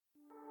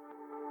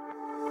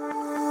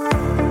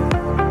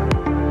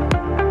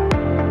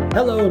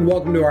Hello and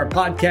welcome to our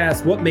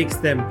podcast, What Makes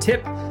Them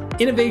Tip?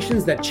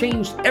 Innovations that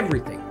changed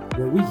everything,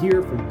 where we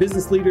hear from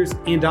business leaders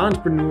and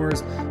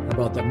entrepreneurs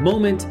about the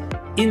moment,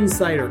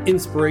 insight, or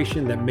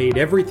inspiration that made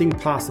everything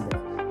possible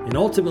and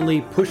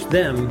ultimately pushed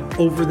them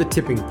over the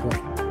tipping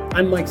point.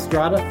 I'm Mike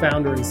Strada,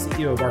 founder and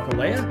CEO of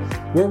Arcalea,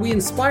 where we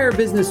inspire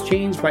business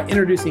change by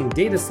introducing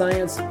data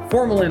science,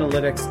 formal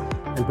analytics,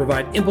 and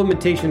provide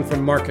implementation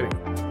from marketing.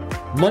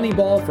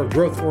 Moneyball for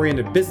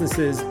growth-oriented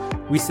businesses,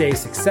 we say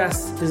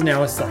success is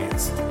now a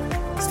science.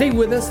 Stay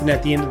with us, and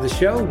at the end of the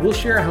show, we'll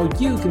share how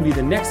you can be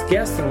the next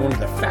guest on one of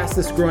the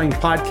fastest growing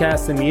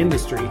podcasts in the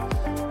industry.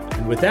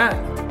 And with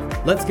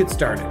that, let's get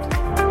started.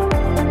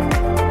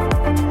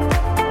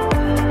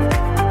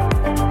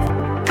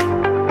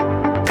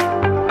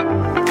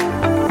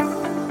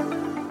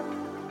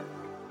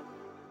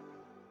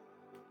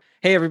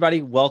 Hey,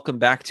 everybody. Welcome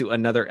back to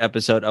another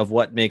episode of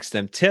What Makes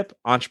Them Tip,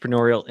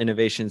 entrepreneurial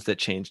innovations that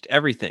changed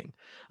everything.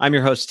 I'm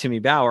your host, Timmy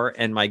Bauer,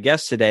 and my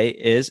guest today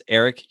is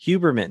Erik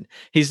Huberman.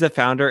 He's the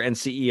founder and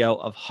CEO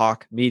of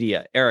Hawke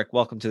Media. Erik,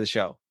 welcome to the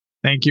show.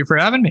 Thank you for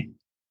having me.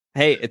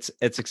 Hey, it's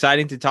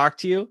exciting to talk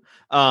to you.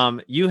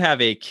 You have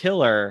a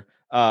killer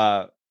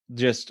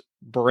just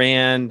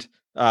brand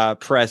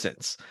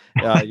presence.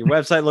 Your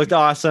website looked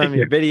awesome.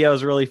 Your video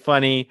is really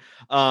funny.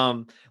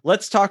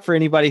 Let's talk for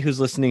anybody who's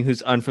listening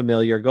who's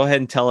unfamiliar. Go ahead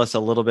and tell us a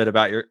little bit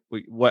about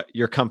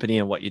your company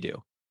and what you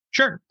do.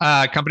 Sure.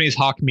 Company is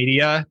Hawke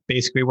Media.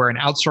 Basically, we're an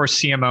outsourced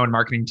CMO and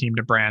marketing team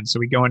to brands. So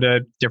we go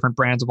into different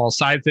brands of all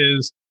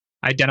sizes,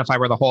 identify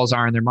where the holes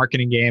are in their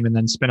marketing game, and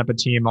then spin up a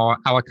team a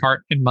la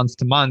carte in month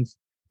to month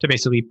to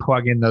basically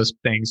plug in those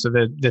things. So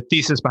the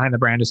thesis behind the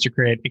brand is to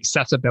create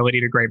accessibility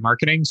to great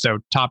marketing. So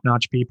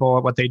top-notch people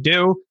at what they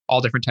do,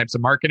 all different types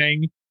of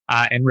marketing,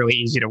 and really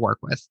easy to work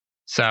with.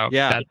 So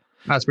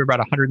we're about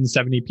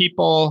 170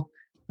 people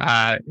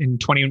in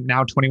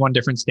 21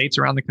 different states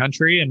around the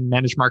country, and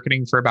manage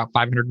marketing for about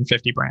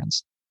 550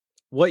 brands.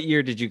 What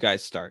year did you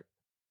guys start?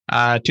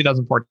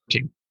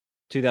 2014.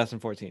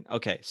 2014.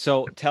 Okay.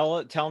 So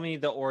tell me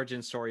the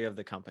origin story of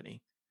the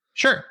company.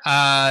 Sure.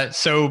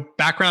 So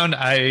background,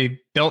 I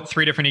built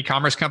 3 different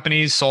e-commerce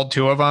companies, sold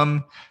 2 of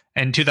them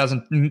in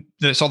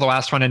sold the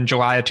last one in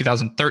July of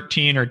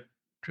 2013 or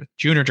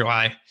June or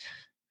July.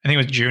 I think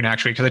it was June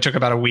actually, because I took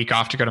about a week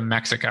off to go to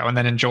Mexico. And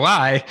then in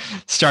July,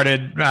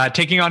 started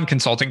taking on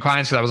consulting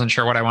clients because I wasn't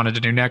sure what I wanted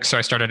to do next. So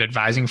I started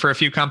advising for a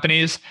few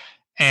companies.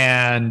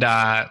 And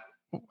I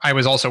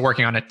was also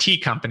working on a tea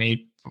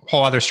company.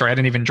 Whole other story. I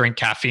didn't even drink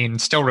caffeine,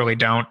 still really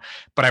don't,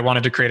 but I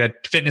wanted to create a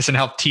fitness and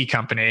health tea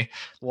company.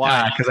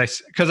 Why?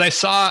 Because I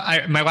saw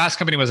my last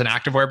company was an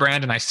activewear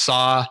brand, and I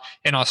saw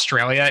in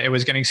Australia it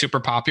was getting super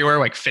popular,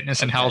 like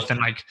fitness and health and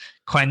like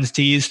cleanse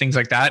teas, things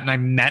like that. And I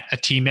met a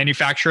tea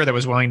manufacturer that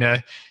was willing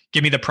to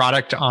give me the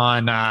product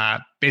on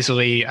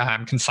basically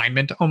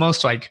consignment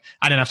almost. Like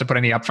I didn't have to put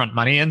any upfront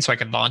money in, so I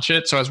could launch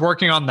it. So I was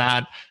working on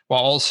that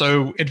while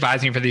also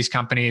advising for these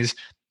companies.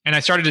 And I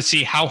started to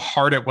see how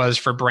hard it was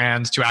for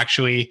brands to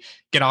actually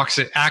get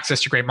access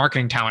to great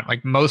marketing talent.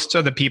 Like most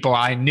of the people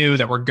I knew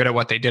that were good at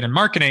what they did in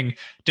marketing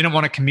didn't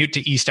want to commute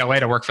to East LA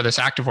to work for this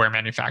activewear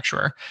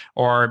manufacturer,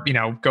 or,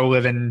 go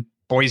live in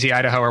Boise,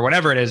 Idaho, or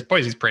whatever it is.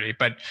 Boise's pretty,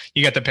 but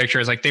you get the picture.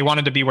 Is like they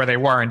wanted to be where they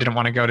were and didn't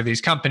want to go to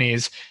these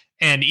companies.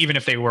 And even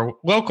if they were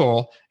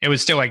local, it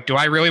was still like, do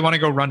I really want to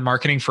go run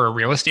marketing for a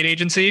real estate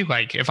agency?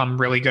 Like if I'm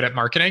really good at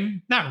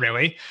marketing, not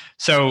really.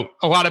 So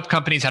a lot of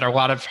companies had a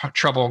lot of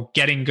trouble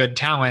getting good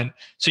talent.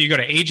 So you go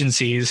to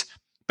agencies,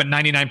 but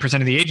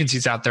 99% of the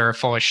agencies out there are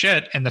full of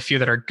shit. And the few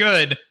that are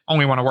good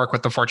only want to work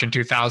with the Fortune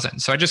 2000.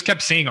 So I just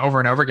kept seeing over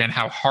and over again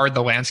how hard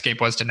the landscape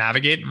was to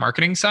navigate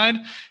marketing side.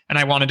 And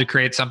I wanted to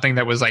create something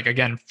that was like,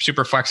 again,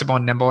 super flexible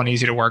and nimble and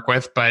easy to work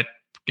with, but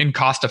and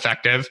cost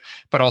effective,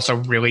 but also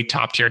really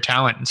top tier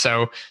talent. And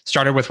so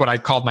started with what I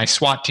called my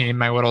SWAT team,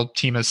 my little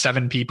team of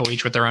 7 people,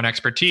 each with their own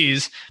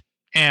expertise.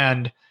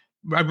 And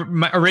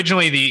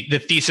originally the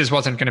thesis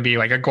wasn't going to be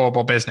like a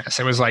global business.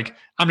 It was like,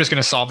 I'm just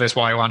going to solve this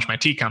while I launch my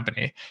tea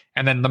company.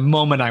 And then the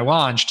moment I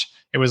launched,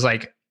 it was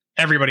like,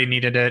 everybody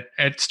needed it.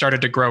 It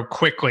started to grow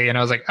quickly. And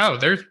I was like, oh,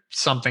 there's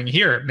something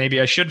here. Maybe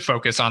I should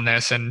focus on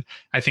this. And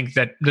I think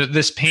that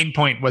this pain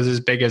point was as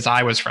big as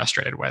I was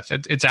frustrated with.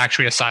 It's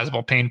actually a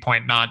sizable pain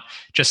point, not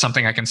just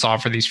something I can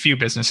solve for these few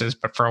businesses,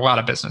 but for a lot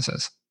of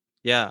businesses.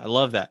 Yeah, I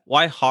love that.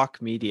 Why Hawke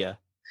Media?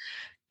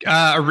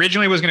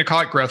 Originally was going to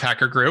call it Growth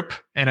Hacker Group.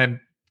 And a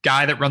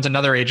guy that runs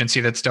another agency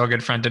that's still a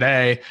good friend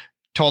today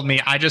told me,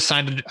 I just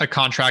signed a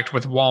contract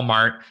with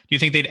Walmart. Do you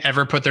think they'd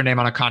ever put their name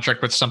on a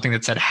contract with something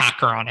that said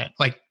hacker on it?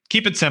 Like,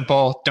 keep it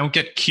simple. Don't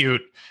get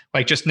cute.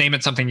 Like, just name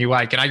it something you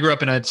like. And I grew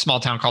up in a small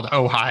town called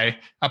Ojai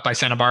up by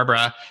Santa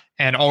Barbara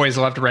and always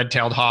loved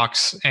red-tailed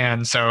hawks.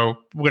 And so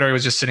literally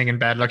was just sitting in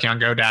bed looking on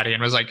GoDaddy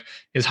and was like,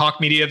 is Hawke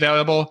Media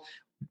available?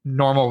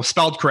 Normal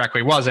spelled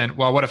correctly wasn't.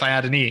 Well, what if I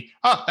add an E?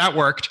 Oh, that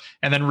worked.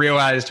 And then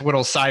realized,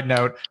 little side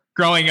note,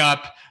 growing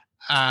up,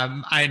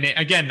 there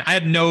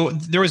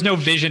was no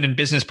vision and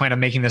business plan of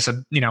making this a,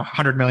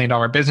 $100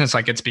 million business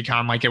like it's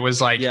become. Like it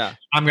was like,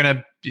 I'm going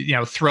to,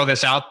 throw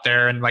this out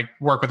there and like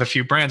work with a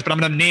few brands, but I'm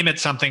going to name it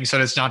something so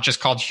that it's not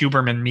just called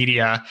Huberman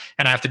Media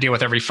and I have to deal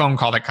with every phone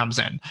call that comes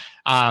in.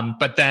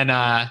 But then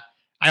I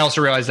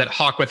also realized that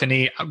Hawke with an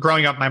E,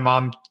 growing up, my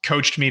mom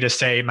coached me to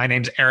say, my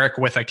name's Erik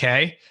with a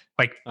K.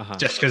 Like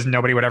just because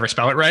nobody would ever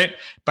spell it right.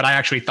 But I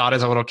actually thought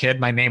as a little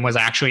kid, my name was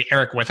actually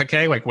Erik with a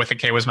K, like with a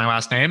K was my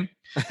last name.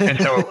 And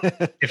so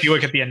if you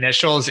look at the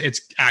initials, it's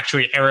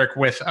actually Erik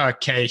with a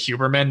K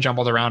Huberman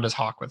jumbled around as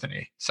Hawke with an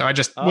E. So I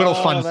just little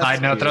fun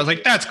side note that I was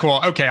like, that's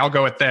cool. Okay, I'll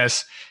go with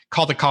this.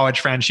 Called a college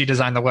friend. She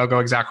designed the logo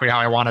exactly how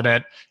I wanted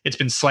it. It's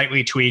been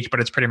slightly tweaked, but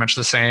it's pretty much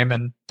the same.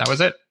 And that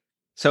was it.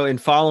 So in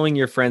following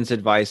your friend's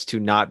advice to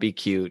not be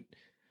cute,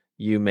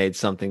 you made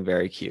something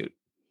very cute.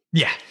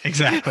 Yeah,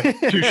 exactly.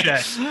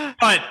 Touche.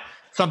 But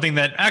something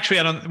that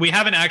actually we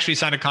haven't actually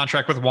signed a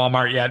contract with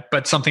Walmart yet,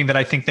 but something that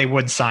I think they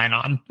would sign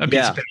on a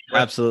piece of paper.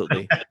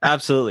 Absolutely.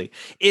 Absolutely.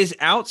 Is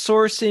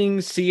outsourcing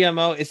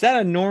CMO, is that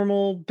a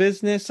normal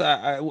business?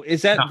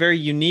 Is that very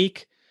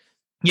unique?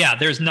 Yeah,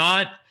 there's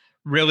not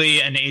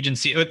really an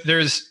agency.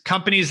 There's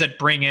companies that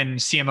bring in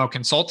CMO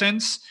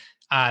consultants.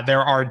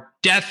 There are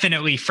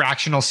definitely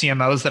fractional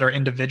CMOs that are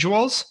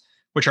individuals,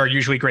 which are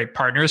usually great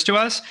partners to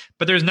us,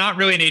 but there's not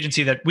really an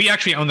agency that we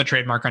actually own the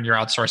trademark on your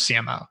outsourced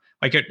CMO.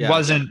 Like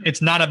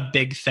it's not a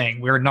big thing.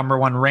 We were number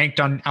one ranked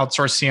on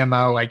outsourced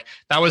CMO. Like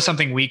that was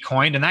something we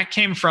coined. And that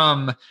came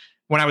from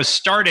when I was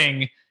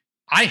starting,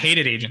 I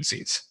hated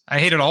agencies. I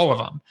hated all of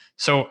them.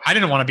 So I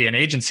didn't want to be an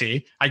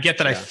agency. I get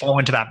that I fall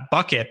into that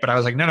bucket, but I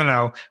was like,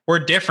 no. We're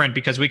different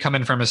because we come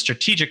in from a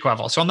strategic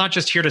level. So I'm not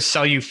just here to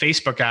sell you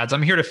Facebook ads.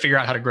 I'm here to figure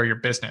out how to grow your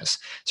business.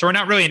 So we're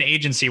not really an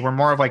agency. We're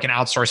more of like an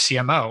outsourced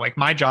CMO. Like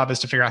my job is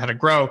to figure out how to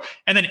grow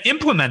and then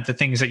implement the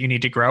things that you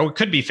need to grow. It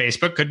could be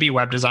Facebook, could be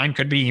web design,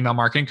 could be email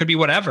marketing, could be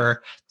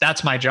whatever.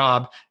 That's my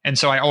job. And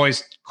so I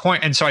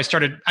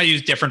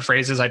used different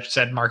phrases. I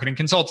said marketing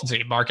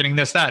consultancy, marketing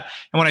this, that.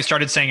 And when I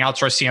started saying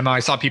outsourced CMO,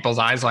 I saw people's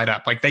eyes light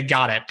up. Like they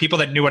got it. People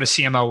that knew what a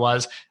CMO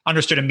was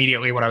understood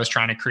immediately what I was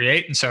trying to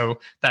create. And so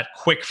that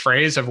quick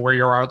phrase of where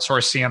your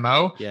outsourced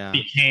CMO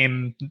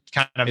became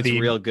kind of it's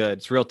real good.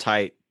 It's real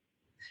tight.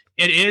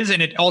 It is.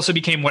 And it also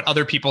became what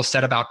other people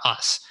said about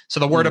us. So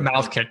the word of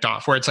mouth kicked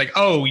off where it's like,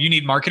 oh, you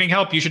need marketing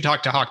help. You should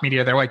talk to Hawke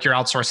Media. They're like your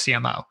outsourced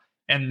CMO.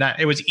 And that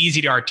it was easy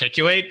to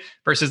articulate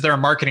versus they're a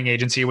marketing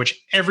agency, which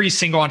every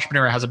single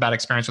entrepreneur has a bad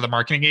experience with a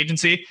marketing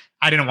agency.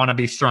 I didn't want to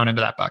be thrown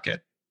into that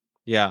bucket.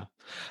 Yeah.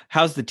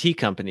 How's the tea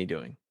company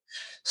doing?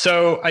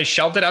 So I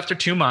shelved it after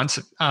 2 months.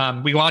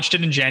 We launched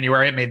it in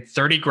January. It made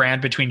 30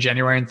 grand between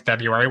January and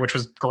February, which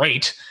was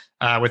great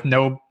with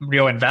no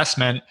real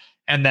investment.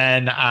 And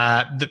then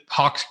the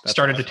Hawke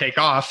started to take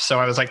off. So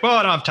I was like, well,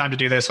 I don't have time to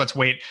do this. Let's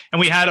wait. And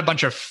we had a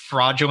bunch of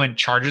fraudulent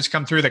charges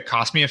come through that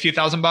cost me a few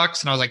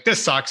 $1,000s. And I was like,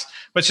 this sucks.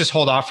 Let's just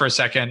hold off for a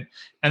second.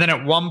 And then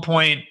at one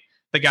point,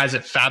 the guys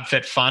at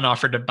FabFitFun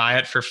offered to buy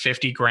it for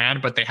 50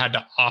 grand, but they had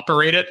to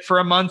operate it for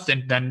a month.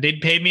 And then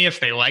they'd pay me if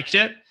they liked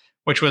it,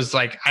 which was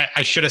like,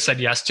 I should have said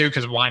yes to,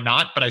 because why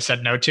not? But I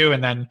said no to.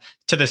 And then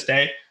to this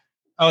day,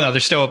 oh no, they're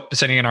still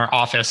sitting in our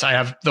office. I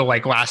have the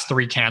last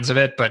 3 cans of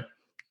it, but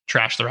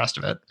trash the rest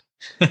of it.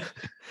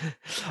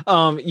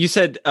 You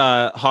said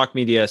Hawke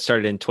Media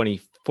started in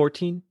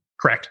 2014?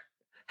 Correct.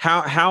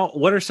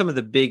 What are some of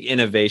the big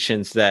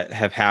innovations that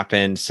have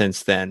happened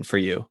since then for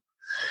you?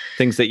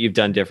 Things that you've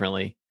done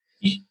differently?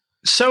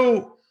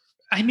 So,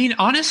 I mean,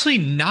 honestly,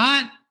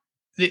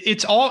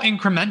 it's all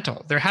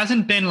incremental. There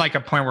hasn't been like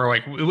a point where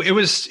it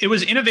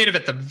was innovative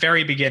at the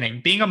very beginning.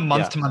 Being a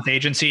month-to-month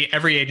agency,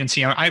 every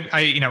agency owner,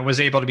 I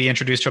was able to be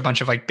introduced to a bunch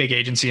of like big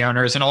agency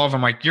owners, and all of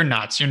them like, you're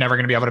nuts. You're never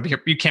going to be able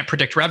to you can't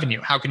predict revenue.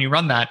 How can you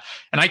run that?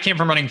 And I came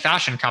from running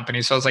fashion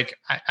companies. So I was like,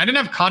 I didn't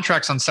have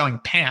contracts on selling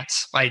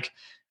pants. Like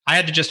I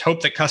had to just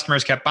hope that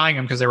customers kept buying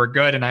them because they were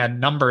good. And I had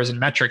numbers and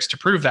metrics to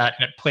prove that.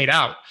 And it played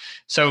out.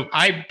 So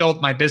I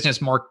built my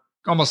business more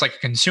almost like a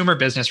consumer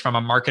business from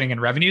a marketing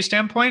and revenue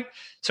standpoint.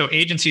 So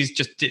agencies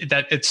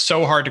that it's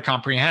so hard to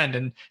comprehend.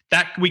 And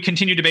that we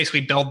continue to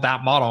basically build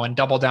that model and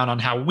double down on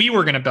how we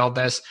were going to build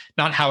this,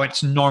 not how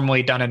it's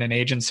normally done in an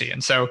agency.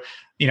 And so,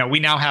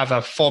 we now have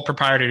a full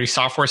proprietary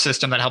software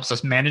system that helps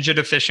us manage it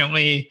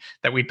efficiently,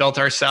 that we built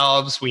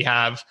ourselves. We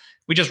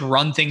just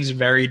run things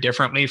very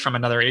differently from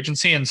another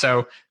agency. And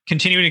so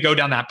continuing to go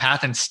down that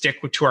path and stick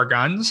to our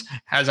guns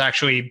has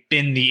actually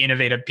been the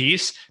innovative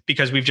piece,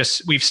 because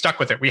we've stuck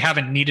with it. We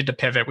haven't needed to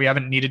pivot. We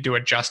haven't needed to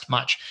adjust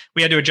much.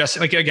 We had to adjust,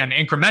 like, again,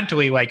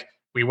 incrementally, like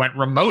we went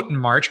remote in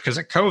March because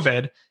of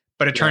COVID,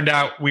 but it turned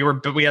out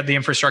we had the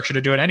infrastructure to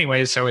do it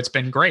anyways. So it's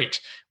been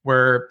great.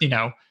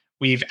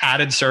 We've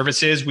added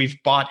services. We've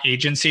bought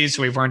agencies.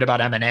 So we've learned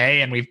about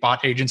M&A, and we've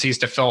bought agencies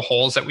to fill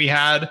holes that we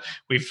had.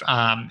 We've,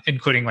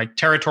 including like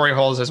territory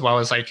holes, as well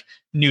as like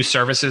new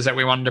services that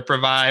we wanted to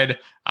provide.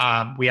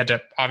 We had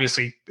to,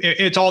 obviously,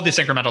 it's all this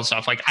incremental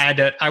stuff. Like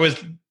I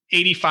was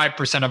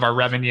 85% of our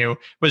revenue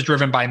was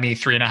driven by me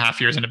 3.5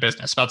 years into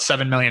business. About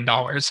 $7 million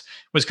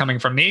was coming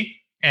from me.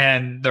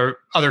 and the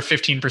other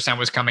 15%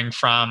 was coming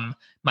from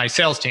my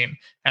sales team.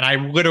 And I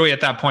literally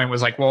at that point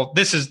was like, well,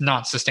 this is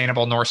not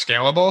sustainable nor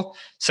scalable.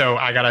 So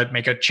I got to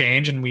make a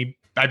change. And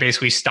I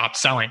basically stopped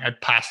selling. I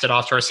passed it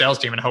off to our sales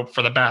team and hoped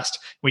for the best.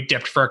 We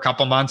dipped for a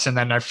couple months, and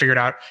then I figured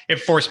out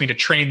it forced me to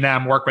train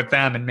them, work with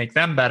them, and make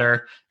them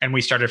better. And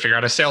we started to figure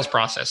out a sales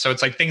process. So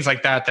it's like things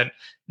like that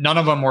none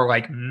of them were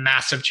like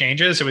massive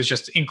changes. It was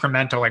just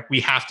incremental. Like, we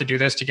have to do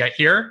this to get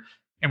here.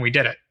 And we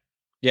did it.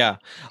 Yeah.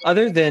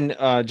 Other than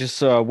just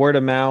word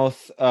of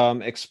mouth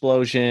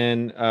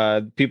explosion,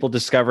 people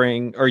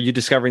discovering, or you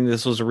discovering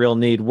this was a real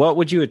need, what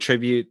would you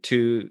attribute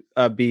to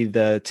be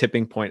the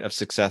tipping point of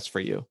success for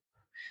you?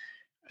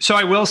 So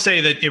I will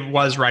say that it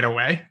was right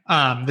away.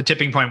 The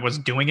tipping point was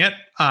doing it.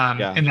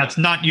 And that's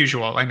not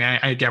usual. I mean,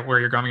 I get where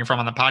you're coming from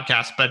on the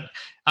podcast, but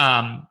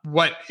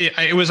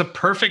it was a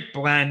perfect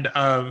blend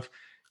of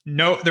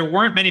there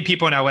weren't many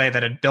people in LA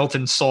that had built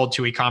and sold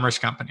to e-commerce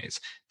companies.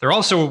 There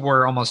also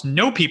were almost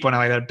no people in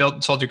LA that had built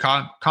and sold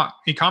to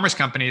e-commerce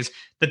companies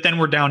that then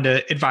were down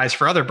to advise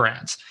for other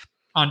brands.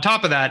 On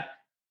top of that,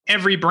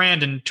 every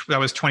brand that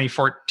was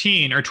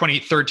 2014 or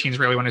 2013 is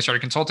really when I started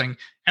consulting.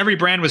 Every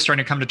brand was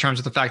starting to come to terms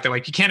with the fact that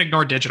like you can't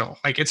ignore digital.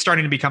 Like, it's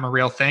starting to become a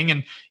real thing.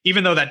 And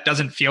even though that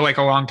doesn't feel like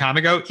a long time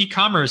ago,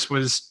 e-commerce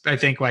was, I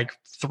think, like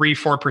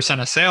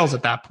 3-4% of sales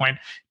at that point,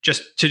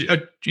 just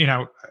to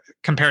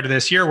compared to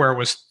this year where it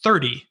was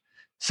 30.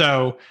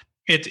 So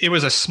it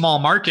was a small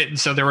market, and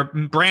so there were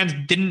brands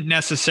didn't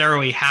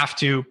necessarily have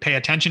to pay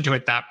attention to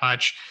it that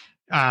much.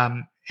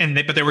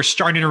 But they were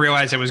starting to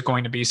realize it was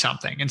going to be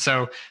something. And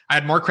so I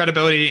had more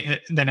credibility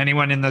than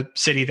anyone in the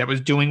city that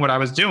was doing what I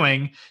was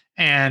doing.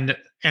 And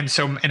I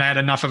had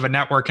enough of a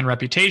network and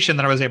reputation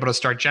that I was able to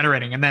start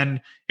generating. And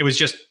then it was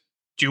just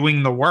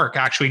doing the work,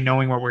 actually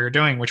knowing what we were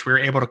doing, which we were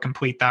able to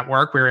complete that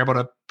work. We were able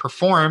to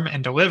perform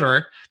and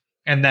deliver.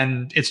 And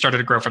then it started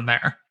to grow from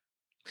there.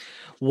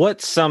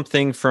 What's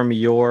something from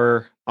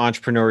your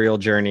entrepreneurial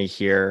journey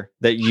here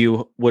that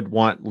you would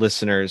want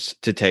listeners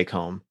to take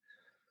home?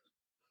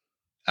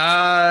 So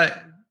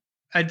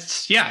I'd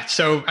say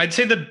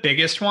the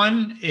biggest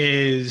one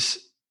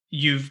is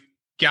you've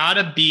got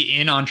to be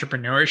in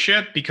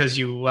entrepreneurship because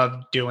you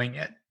love doing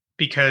it.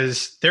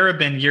 Because there have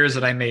been years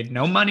that I made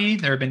no money.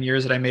 There have been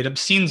years that I made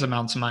obscene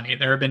amounts of money.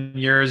 There have been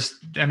years,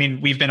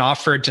 we've been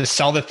offered to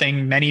sell the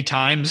thing many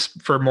times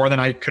for more than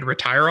I could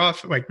retire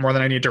off, like more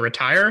than I need to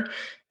retire.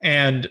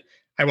 And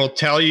I will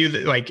tell you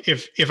that, like,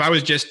 if I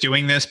was just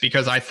doing this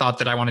because I thought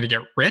that I wanted to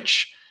get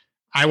rich,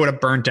 I would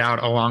have burnt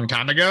out a long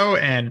time ago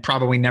and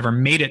probably never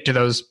made it to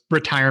those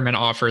retirement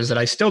offers that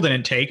I still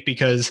didn't take,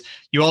 because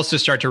you also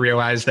start to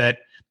realize that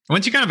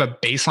once you kind of have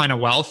a baseline of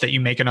wealth that you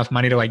make enough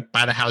money to like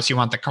buy the house you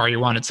want, the car you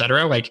want, et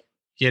cetera, like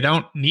you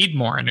don't need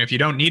more. And if you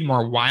don't need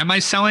more, why am I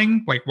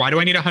selling? Like, why do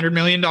I need $100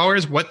 million?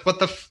 And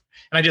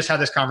I just had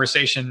this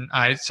conversation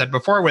I said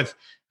before with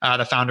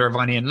the founder of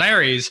Lenny and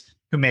Larry's,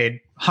 who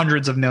made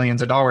hundreds of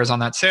millions of dollars on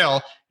that sale.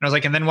 And I was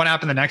like, and then what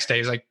happened the next day?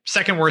 He's like,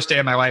 second worst day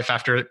of my life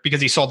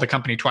because he sold the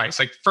company twice.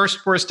 Like,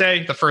 first worst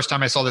day, the first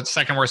time I sold it,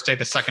 second worst day,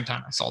 the second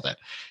time I sold it.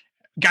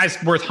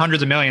 Guy's worth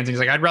hundreds of millions. And he's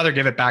like, I'd rather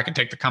give it back and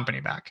take the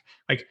company back.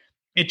 Like,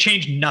 it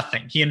changed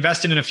nothing. He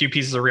invested in a few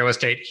pieces of real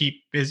estate.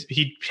 He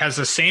has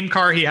the same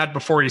car he had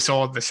before he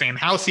sold, the same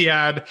house he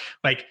had.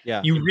 Like,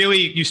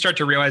 you start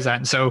to realize that.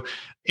 And so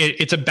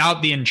it's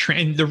about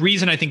and the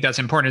reason I think that's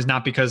important is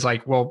not because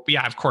like, well,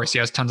 yeah, of course he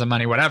has tons of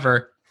money,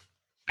 whatever.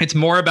 It's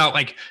more about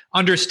like,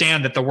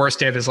 understand that the worst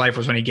day of his life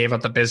was when he gave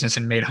up the business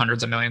and made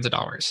hundreds of millions of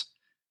dollars.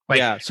 Like,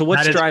 yeah. So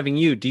what's driving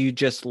you? Do you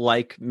just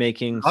like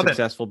making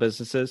successful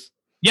businesses?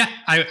 Yeah,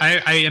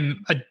 I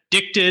am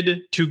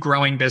addicted to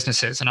growing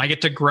businesses, and I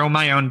get to grow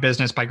my own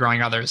business by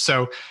growing others.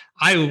 So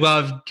I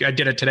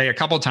did it today a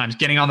couple of times,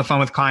 getting on the phone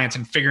with clients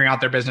and figuring out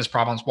their business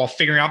problems while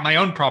figuring out my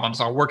own problems,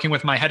 while working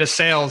with my head of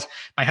sales,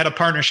 my head of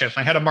partnerships,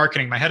 my head of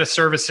marketing, my head of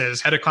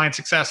services, head of client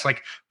success.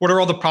 Like, what are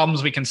all the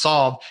problems we can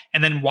solve?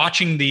 And then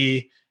watching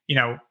the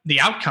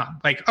outcome.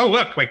 Like, oh,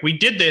 look, like we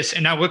did this,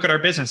 and now look at our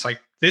business. Like,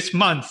 this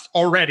month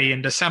already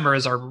in December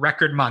is our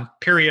record month,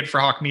 period, for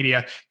Hawke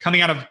Media,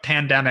 coming out of a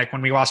pandemic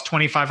when we lost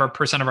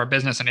 25% of our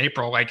business in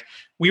April. Like,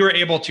 we were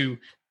able to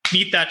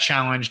meet that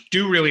challenge,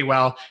 do really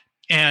well.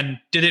 And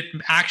did it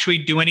actually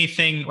do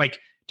anything? Like,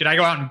 did I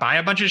go out and buy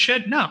a bunch of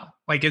shit? No.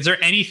 Like, is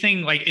there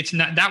anything like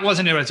that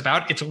wasn't what it's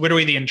about. It's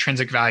literally the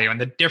intrinsic value. And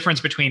the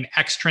difference between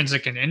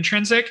extrinsic and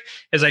intrinsic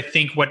is, I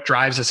think, what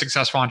drives a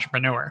successful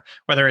entrepreneur,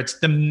 whether it's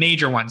the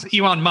major ones,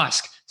 Elon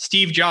Musk,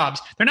 Steve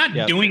Jobs. They're not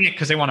doing it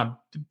because they want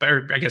to,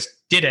 or I guess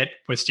did it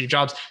with Steve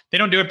Jobs. They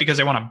don't do it because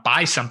they want to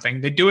buy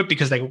something. They do it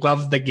because they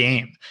love the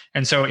game.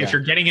 And so if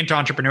you're getting into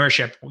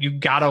entrepreneurship, you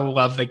got to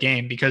love the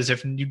game, because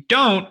if you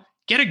don't,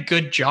 get a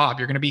good job,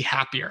 you're going to be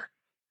happier.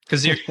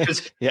 Because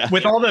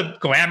with all the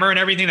glamour and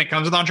everything that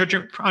comes with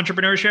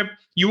entrepreneurship,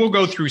 you will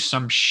go through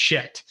some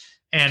shit.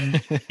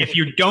 And if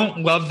you don't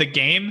love the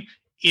game,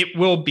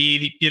 it'll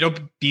be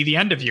the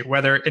end of you.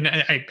 Whether, and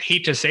I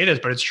hate to say this,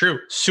 but it's true.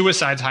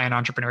 Suicide's high in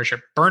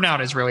entrepreneurship.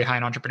 Burnout is really high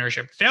in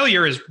entrepreneurship.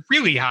 Failure is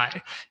really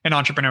high in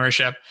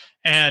entrepreneurship.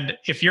 And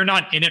if you're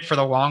not in it for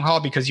the long haul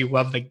because you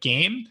love the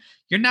game,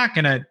 you're not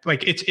gonna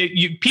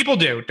people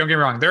do. Don't get me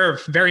wrong. There are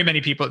not very many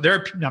people. There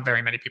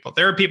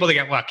are people that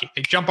get lucky.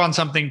 They jump on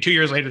something, 2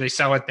 years later they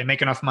sell it. They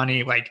make enough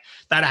money. Like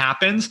that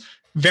happens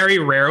very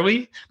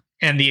rarely.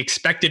 And the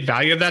expected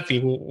value of that, the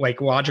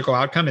logical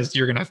outcome is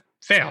you're gonna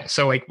fail.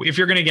 So like if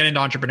you're gonna get into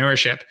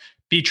entrepreneurship,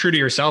 be true to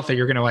yourself that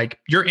you're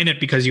in it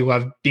because you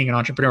love being an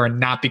entrepreneur and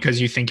not because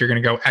you think you're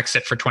gonna go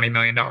exit for $20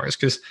 million,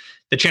 because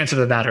the chances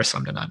of that are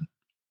slim to none.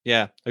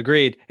 Yeah,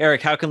 agreed.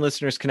 Erik, how can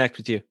listeners connect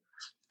with you?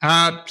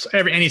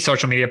 Any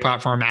social media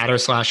platform, @Erik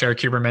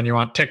Huberman you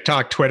want.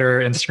 TikTok, Twitter,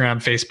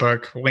 Instagram,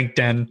 Facebook,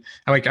 LinkedIn.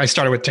 I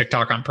started with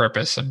TikTok on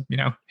purpose. I'm,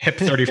 hip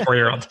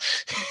 34-year-old.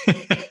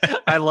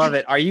 I love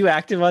it. Are you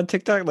active on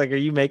TikTok? Are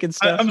you making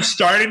stuff? I'm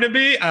starting to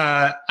be.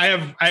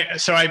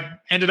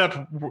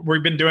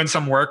 We've been doing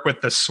some work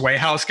with the Sway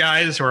House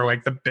guys, who are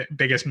the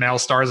biggest male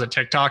stars at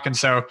TikTok. And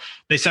so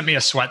they sent me a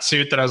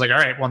sweatsuit that I was like, all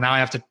right, well, now I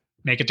have to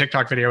make a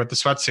TikTok video with the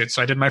sweatsuit.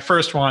 So I did my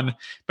first one,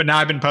 but now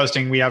I've been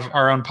posting. We have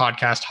our own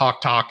podcast, Hawke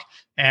Talk,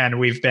 and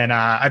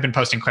I've been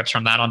posting clips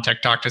from that on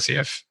TikTok to see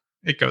if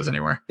it goes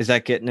anywhere. Is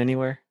that getting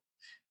anywhere?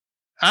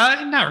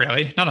 Not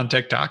really, not on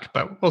TikTok,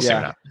 but we'll see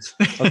what happens.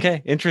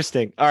 Okay,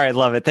 interesting. All right,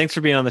 love it. Thanks for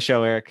being on the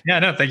show, Erik. Yeah,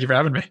 no, thank you for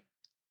having me.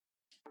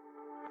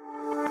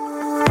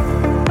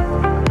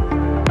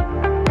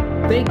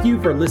 Thank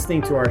you for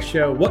listening to our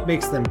show, What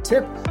Makes Them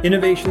Tip?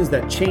 Innovations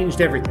that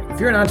changed everything. If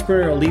you're an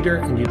entrepreneurial leader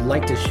and you'd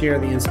like to share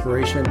the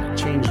inspiration that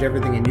changed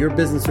everything in your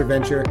business or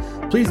venture,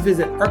 please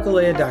visit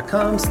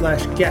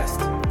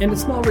archelaia.com/guest. And a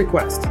small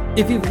request,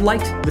 if you've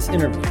liked this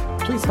interview,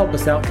 please help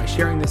us out by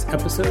sharing this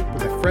episode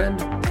with a friend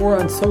or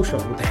on social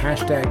with the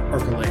hashtag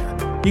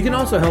Archelaia. You can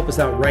also help us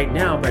out right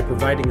now by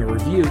providing a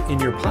review in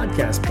your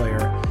podcast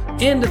player,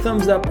 and a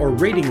thumbs up or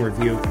rating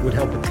review would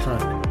help a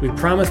ton. We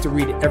promise to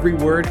read every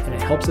word, and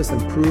it helps us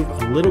improve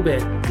a little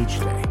bit each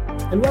day.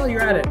 And while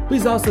you're at it,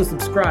 please also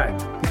subscribe,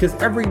 because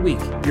every week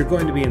you're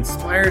going to be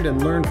inspired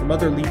and learn from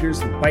other leaders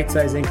in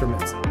bite-sized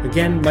increments.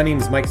 Again, my name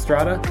is Mike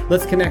Strada.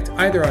 Let's connect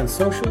either on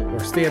social or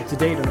stay up to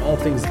date on all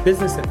things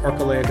business at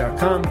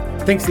archelaia.com.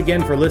 Thanks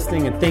again for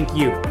listening, and thank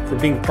you for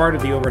being part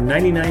of the over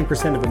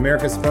 99% of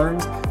America's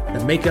firms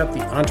that make up the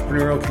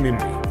entrepreneurial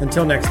community.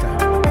 Until next time.